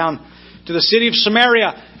Philip went down to the city of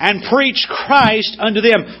Samaria and preached Christ unto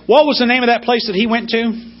them. What was the name of that place that he went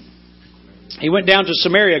to? He went down to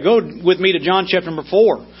Samaria. Go with me to John chapter number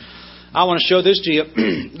 4. I want to show this to you.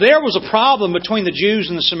 There was a problem between the Jews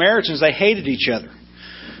and the Samaritans. They hated each other.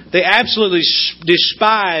 They absolutely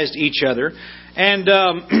despised each other. And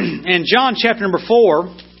in John chapter number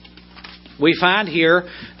 4, we find here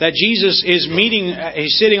that Jesus is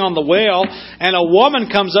he's sitting on the well, and a woman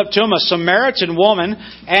comes up to him, a Samaritan woman,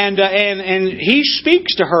 and he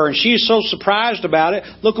speaks to her, and she is so surprised about it.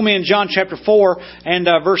 Look with me in John chapter 4 and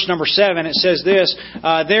verse number 7. It says this,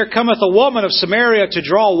 There cometh a woman of Samaria to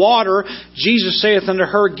draw water. Jesus saith unto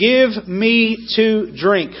her, Give me to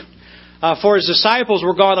drink. For his disciples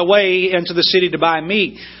were gone away into the city to buy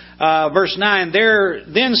meat. Verse 9,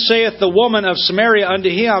 Then saith the woman of Samaria unto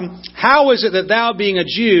him, How is it that thou, being a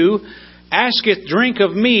Jew, asketh drink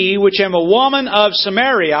of me, which am a woman of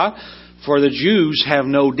Samaria? For the Jews have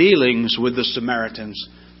no dealings with the Samaritans.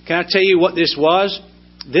 Can I tell you what this was?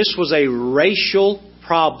 This was a racial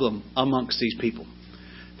problem amongst these people.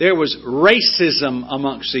 There was racism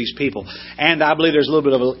amongst these people. And I believe there's a little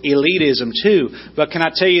bit of elitism too. But can I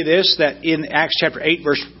tell you this, that in Acts chapter 8,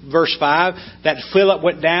 verse 5, that Philip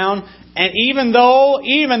went down, and even though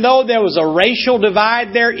there was a racial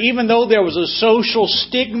divide there, even though there was a social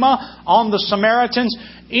stigma on the Samaritans,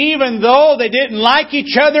 even though they didn't like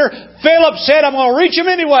each other, Philip said, I'm going to reach them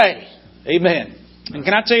anyway. Amen. And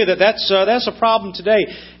can I tell you that that's a problem today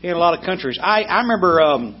in a lot of countries. I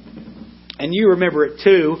remember... And you remember it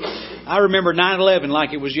too. I remember 9/11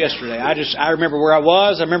 like it was yesterday. I remember where I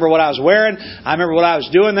was. I remember what I was wearing. I remember what I was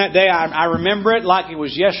doing that day. I remember it like it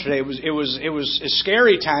was yesterday. It was a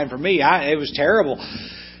scary time for me. It was terrible.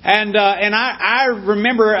 And I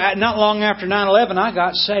remember not long after 9/11, I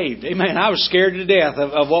got saved. Amen. I was scared to death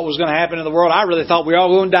of what was going to happen in the world. I really thought we were all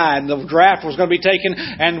going to die, and the draft was going to be taken,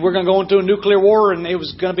 and we're going to go into a nuclear war, and it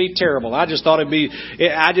was going to be terrible. I just thought it'd be.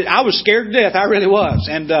 I was scared to death. I really was.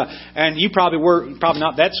 And you probably were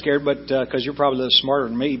not that scared, but because you're probably a little smarter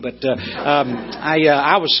than me. But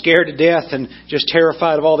I was scared to death and just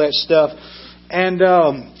terrified of all that stuff. And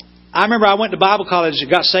I remember I went to Bible college,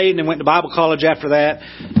 got saved, and went to Bible college after that.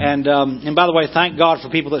 And by the way, thank God for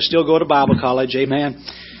people that still go to Bible college. Amen.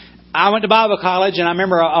 I went to Bible college, and I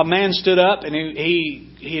remember a man stood up, and he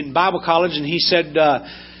in Bible college, and he said,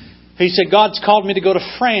 God's called me to go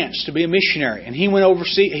to France to be a missionary. And he went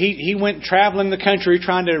overseas. He went traveling the country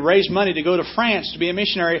trying to raise money to go to France to be a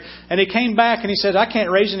missionary. And he came back and he said, I can't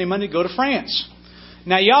raise any money to go to France.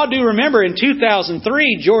 Now, y'all do remember in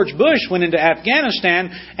 2003, George Bush went into Afghanistan,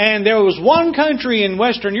 and there was one country in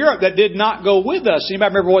Western Europe that did not go with us.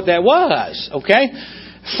 Anybody remember what that was? Okay?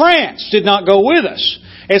 France did not go with us.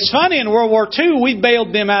 It's funny, in World War II, we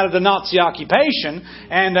bailed them out of the Nazi occupation,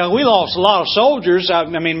 and we lost a lot of soldiers. I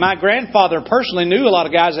mean, my grandfather personally knew a lot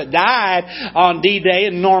of guys that died on D-Day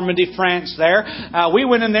in Normandy, France there. We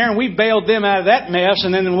went in there and we bailed them out of that mess,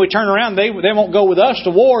 and then when we turned around, they won't go with us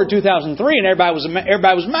to war in 2003, and everybody was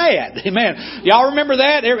mad. Amen. Y'all remember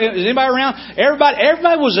that? Is anybody around?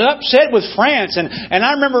 Everybody was upset with France, and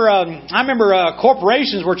I remember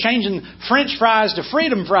corporations were changing French fries to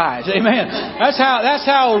freedom fries. Amen. That's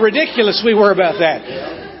how ridiculous we were about that.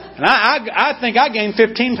 And I think I gained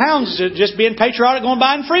 15 pounds just being patriotic, going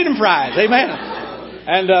buying freedom fries. Amen.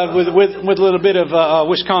 And with a little bit of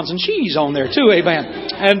Wisconsin cheese on there too.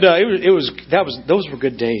 Amen. And those were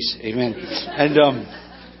good days. Amen. And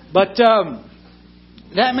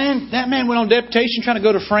that man went on deputation trying to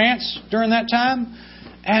go to France during that time,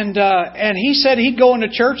 and he said he'd go into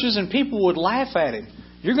churches and people would laugh at him.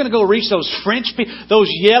 You're going to go reach those French people, those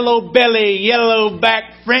yellow-belly,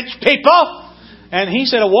 yellow-back French people? And he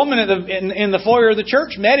said a woman in the foyer of the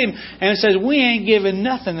church met him and says, we ain't giving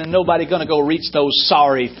nothing and nobody going to go reach those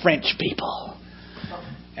sorry French people.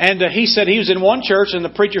 And he said he was in one church and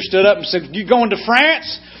the preacher stood up and said, you going to France?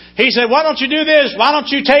 He said, why don't you do this? Why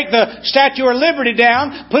don't you take the Statue of Liberty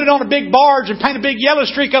down, put it on a big barge and paint a big yellow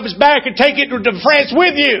streak up his back and take it to France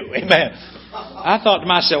with you? Amen. I thought to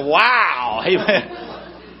myself, wow. Amen.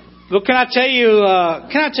 Well, can I tell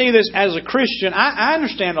you this as a Christian? I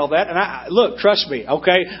understand all that. And look, trust me,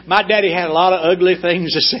 okay? My daddy had a lot of ugly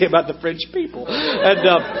things to say about the French people.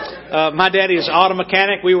 And my daddy is an auto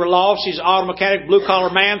mechanic. We were lost. He's an auto mechanic, blue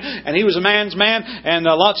collar man, and he was a man's man. And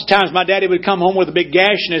lots of times my daddy would come home with a big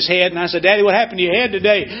gash in his head. And I said, Daddy, what happened to your head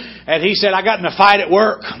today? And he said, I got in a fight at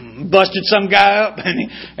work. Busted some guy up.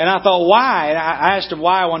 And I thought, why? And I asked him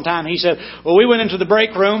why one time. He said, well, we went into the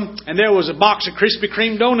break room and there was a box of Krispy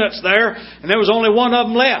Kreme donuts there, and there was only one of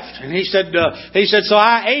them left. And he said, so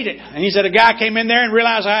I ate it. And he said, a guy came in there and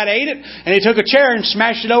realized I had ate it, and he took a chair and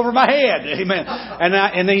smashed it over my head. Amen.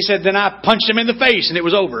 And he said, then I punched him in the face, and it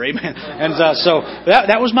was over. Amen. And so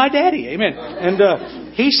that was my daddy. Amen. And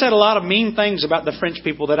He said a lot of mean things about the French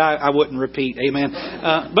people that I wouldn't repeat. Amen.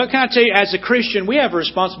 But can I tell you, as a Christian, we have a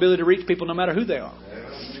responsibility to reach people no matter who they are.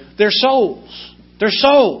 They're souls. They're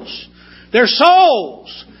souls. They're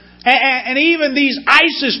souls. And even these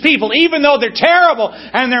ISIS people, even though they're terrible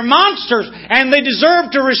and they're monsters and they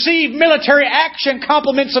deserve to receive military action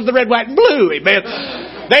compliments of the red, white, and blue. Amen.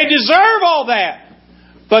 They deserve all that.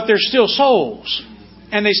 But they're still souls.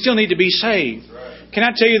 And they still need to be saved. Can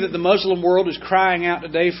I tell you that the Muslim world is crying out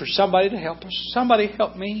today for somebody to help us? Somebody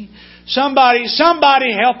help me. Somebody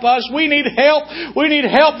help us. We need help. We need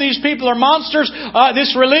help. These people are monsters.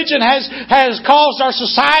 This religion has caused our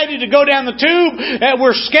society to go down the tube. And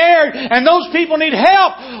we're scared. And those people need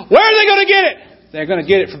help. Where are they going to get it? They're going to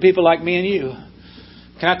get it from people like me and you.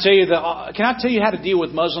 Can I tell you how to deal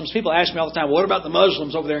with Muslims? People ask me all the time, what about the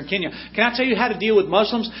Muslims over there in Kenya? Can I tell you how to deal with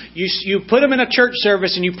Muslims? You put them in a church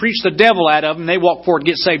service and you preach the devil out of them. They walk forward and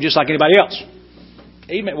get saved just like anybody else.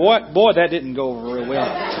 Amen. What? Boy, that didn't go over real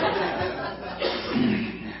well.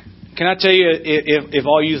 Can I tell you, if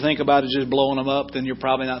all you think about is just blowing them up, then you're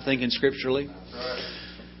probably not thinking scripturally.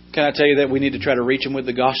 Can I tell you that we need to try to reach them with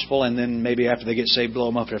the gospel, and then maybe after they get saved, blow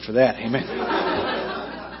them up after that? Amen.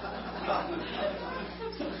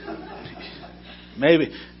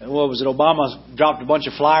 Maybe, what was it? Obama dropped a bunch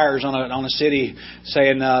of flyers on a city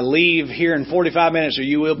saying, leave here in 45 minutes or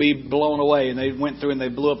you will be blown away. And they went through and they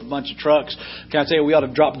blew up a bunch of trucks. Can I tell you, we ought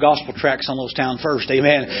to drop gospel tracts on those towns first,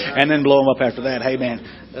 amen, and then blow them up after that,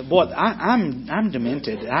 amen. Boy, I'm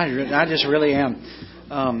demented. I just really am.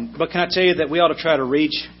 But can I tell you that we ought to try to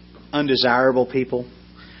reach undesirable people?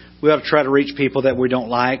 We ought to try to reach people that we don't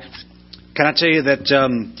like. Can I tell you that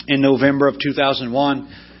in November of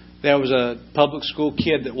 2001, there was a public school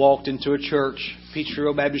kid that walked into a church,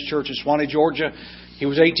 Peachtree Baptist Church in Swanee, Georgia. He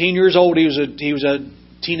was 18 years old. He was a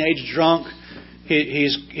teenage drunk.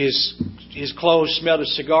 His clothes smelled of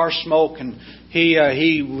cigar smoke, and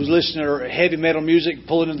he was listening to heavy metal music,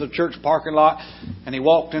 pulling into the church parking lot. And he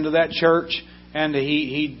walked into that church, and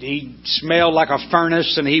he smelled like a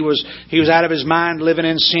furnace, and he was out of his mind, living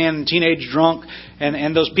in sin, teenage drunk.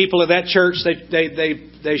 And those people at that church,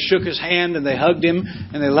 they shook his hand and they hugged him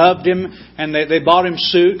and they loved him, and they bought him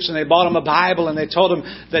suits and they bought him a Bible, and they told him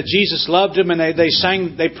that Jesus loved him, and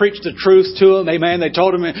they preached the truth to him, amen. They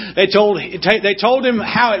told him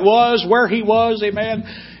how it was, where he was, amen.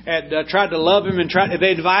 And tried to love him, and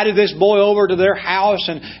they invited this boy over to their house,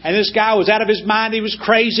 and this guy was out of his mind. He was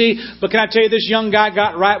crazy. But can I tell you, this young guy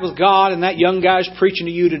got right with God, and that young guy's preaching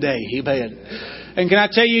to you today. Amen. And can I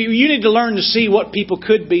tell you, you need to learn to see what people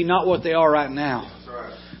could be, not what they are right now.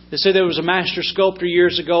 They said there was a master sculptor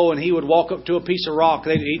years ago, and he would walk up to a piece of rock.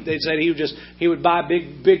 They said he would buy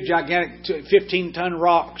big, gigantic 15-ton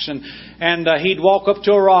rocks, and he'd walk up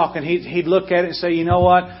to a rock, and he'd look at it and say, you know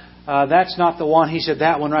what? That's not the one. He said,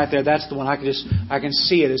 that one right there, that's the one. I can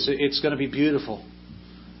see it. It's going to be beautiful.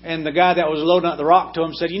 And the guy that was loading up the rock to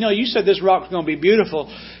him said, you said this rock's going to be beautiful.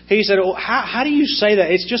 He said, well, how do you say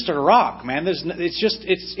that? It's just a rock, man. It's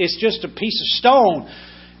just a piece of stone.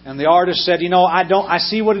 And the artist said, I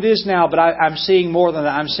see what it is now, but I'm seeing more than that.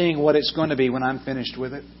 I'm seeing what it's going to be when I'm finished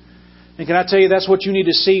with it. And can I tell you, that's what you need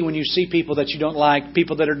to see when you see people that you don't like,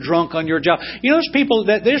 people that are drunk on your job. There's people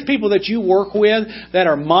that you work with that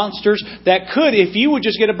are monsters that could, if you would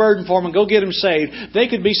just get a burden for them and go get them saved, they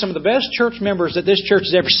could be some of the best church members that this church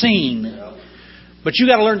has ever seen. But you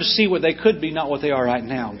got to learn to see what they could be, not what they are right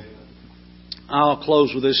now. I'll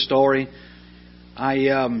close with this story.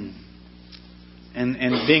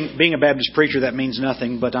 Being a Baptist preacher, that means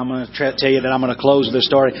nothing, but I'm going to tell you that I'm going to close with this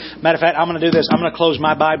story. Matter of fact, I'm going to do this. I'm going to close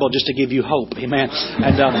my Bible just to give you hope. Amen.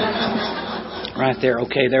 And right there.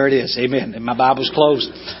 Okay, there it is. Amen. And my Bible's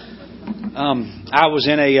closed. I was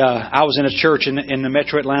in a church in the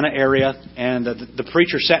Metro Atlanta area, and the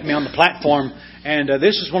preacher sat me on the platform. And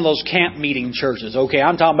this is one of those camp meeting churches. Okay,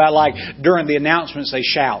 I'm talking about like during the announcements they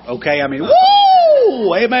shout. Okay, I mean,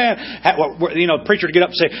 woo, amen. Preacher to get up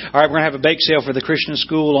and say, all right, we're going to have a bake sale for the Christian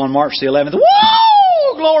school on March the 11th.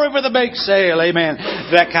 Woo, glory for the bake sale, amen.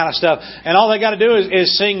 That kind of stuff. And all they got to do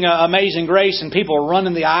is sing Amazing Grace, and people are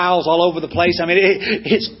running the aisles all over the place. I mean,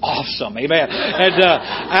 it's awesome, amen. And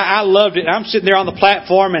I loved it. I'm sitting there on the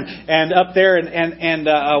platform and up there,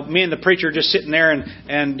 and me and the preacher are just sitting there,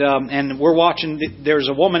 and we're watching. There was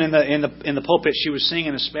a woman in the pulpit. She was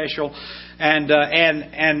singing a special, and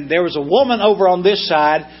there was a woman over on this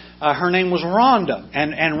side. Her name was Rhonda,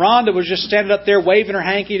 and Rhonda was just standing up there waving her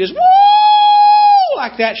hanky, just woo,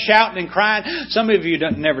 like that, shouting and crying, some of you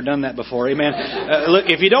have never done that before. Amen. Look,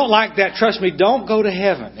 if you don't like that, trust me, don't go to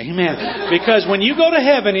heaven. Amen. Because when you go to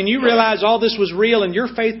heaven and you realize all this was real and your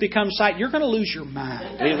faith becomes sight, you're going to lose your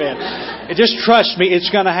mind. Amen. Just trust me, it's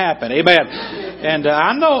going to happen. Amen. And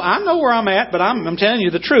I know where I'm at, but I'm telling you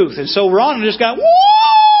the truth. And so Rhonda just got,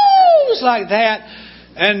 whoa, just like that.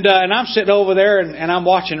 And I'm sitting over there and I'm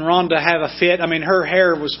watching Rhonda have a fit. I mean, her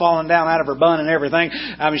hair was falling down out of her bun and everything.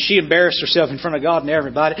 I mean, she embarrassed herself in front of God and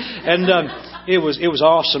everybody. And it was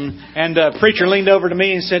awesome. And preacher leaned over to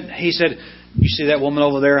me and he said, "You see that woman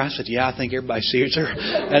over there?" I said, "Yeah, I think everybody sees her."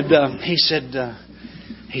 And he said,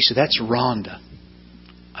 "That's Rhonda."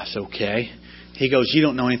 I said, "Okay." He goes, "You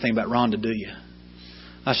don't know anything about Rhonda, do you?"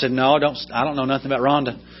 I said, "No, I don't know nothing about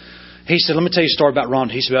Rhonda." He said, "Let me tell you a story about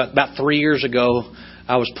Rhonda." He said, about 3 years ago,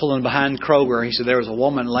 I was pulling behind Kroger. He said, there was a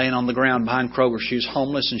woman laying on the ground behind Kroger. She was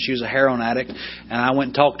homeless and she was a heroin addict. And I went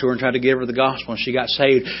and talked to her and tried to give her the gospel. And she got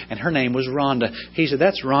saved. And her name was Rhonda. He said,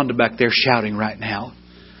 "That's Rhonda back there shouting right now."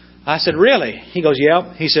 I said, "Really?" He goes,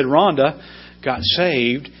 "Yep." He said, "Rhonda got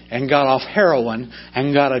saved and got off heroin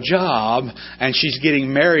and got a job, and she's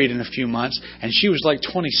getting married in a few months, and she was like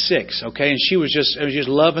 26, okay, and she was just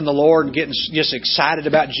loving the Lord and getting just excited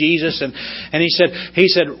about Jesus." And he said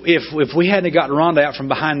if we hadn't gotten Rhonda out from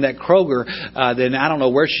behind that Kroger, then I don't know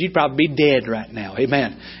where she'd probably be dead right now.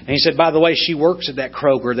 Amen. And he said, by the way, she works at that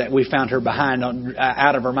Kroger that we found her behind on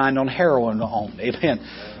out of her mind on heroin on. Amen.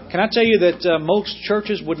 Can I tell you that most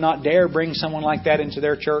churches would not dare bring someone like that into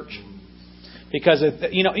their church? Because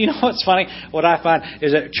you know what's funny? What I find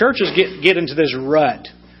is that churches get into this rut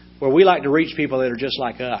where we like to reach people that are just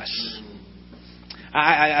like us.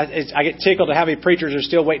 I get tickled to how many preachers are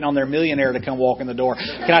still waiting on their millionaire to come walk in the door.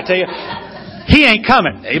 Can I tell you? He ain't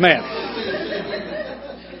coming. Amen.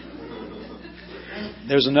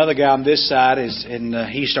 There's another guy on this side, and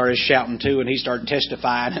he started shouting too, and he started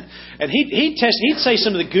testifying. And he'd say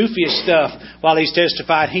some of the goofiest stuff while he's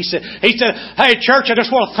testifying. He said, "Hey, church, I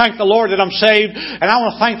just want to thank the Lord that I'm saved, and I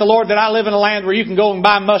want to thank the Lord that I live in a land where you can go and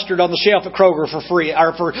buy mustard on the shelf at Kroger for free,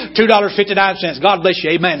 or for $2.59. God bless you.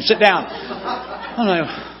 Amen. Sit down." I'm like,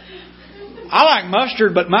 I like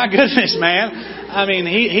mustard, but my goodness, man. I mean,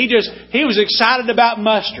 he was excited about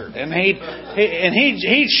mustard, and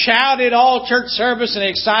he shouted all church service and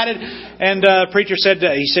excited. And preacher said,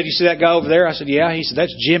 "You see that guy over there?" I said, "Yeah." He said,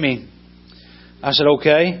 "That's Jimmy." I said,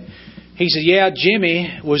 "Okay." He said, "Yeah,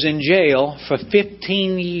 Jimmy was in jail for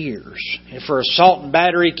 15 years for assault and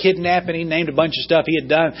battery, kidnapping." He named a bunch of stuff he had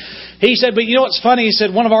done. He said, "But you know what's funny?" He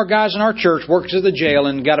said, "One of our guys in our church works at the jail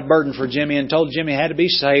and got a burden for Jimmy and told Jimmy had to be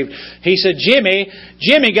saved." He said, Jimmy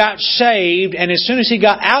got saved, and as soon as he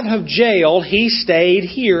got out of jail, he stayed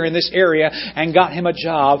here in this area and got him a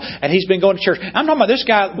job, and he's been going to church." I'm talking about this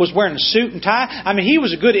guy was wearing a suit and tie. I mean, he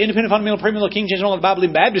was a good independent, fundamental, premillennial, King James, and Bible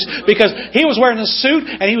Baptist, because he was wearing a suit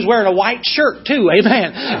and he was wearing a white shirt too.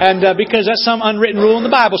 Amen. And because that's some unwritten rule in the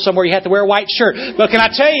Bible somewhere, you have to wear a white shirt. But can I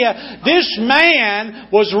tell you, this man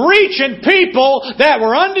was reaching people that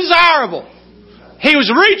were undesirable. He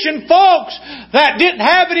was reaching folks that didn't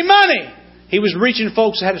have any money. He was reaching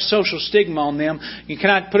folks that had a social stigma on them. Can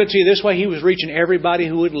I put it to you this way? He was reaching everybody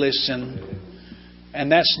who would listen.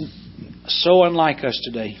 And that's so unlike us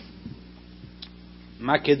today.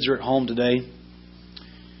 My kids are at home today,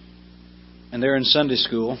 and they're in Sunday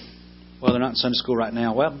school. Well, they're not in Sunday school right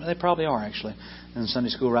now. Well, they probably are, actually, in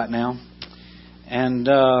Sunday school right now. And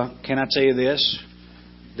can I tell you this?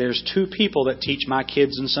 There's two people that teach my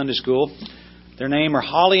kids in Sunday school. Their name are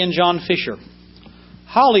Holly and John Fisher.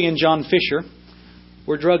 Holly and John Fisher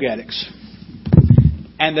were drug addicts.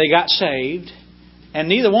 And they got saved. And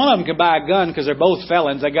neither one of them can buy a gun because they're both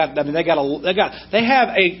felons. They have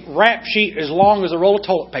a rap sheet as long as a roll of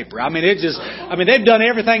toilet paper. I mean, they've done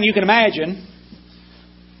everything you can imagine.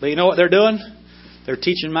 But you know what they're doing? They're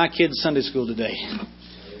teaching my kids Sunday school today.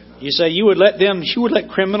 You say you would let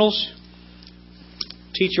criminals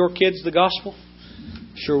teach your kids the gospel?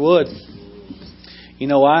 Sure would. You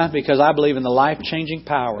know why? Because I believe in the life-changing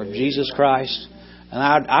power of Jesus Christ. And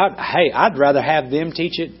I'd rather have them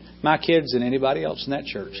teach it, my kids, than anybody else in that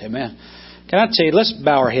church. Amen. Can I tell you, let's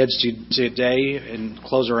bow our heads today and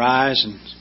close our eyes and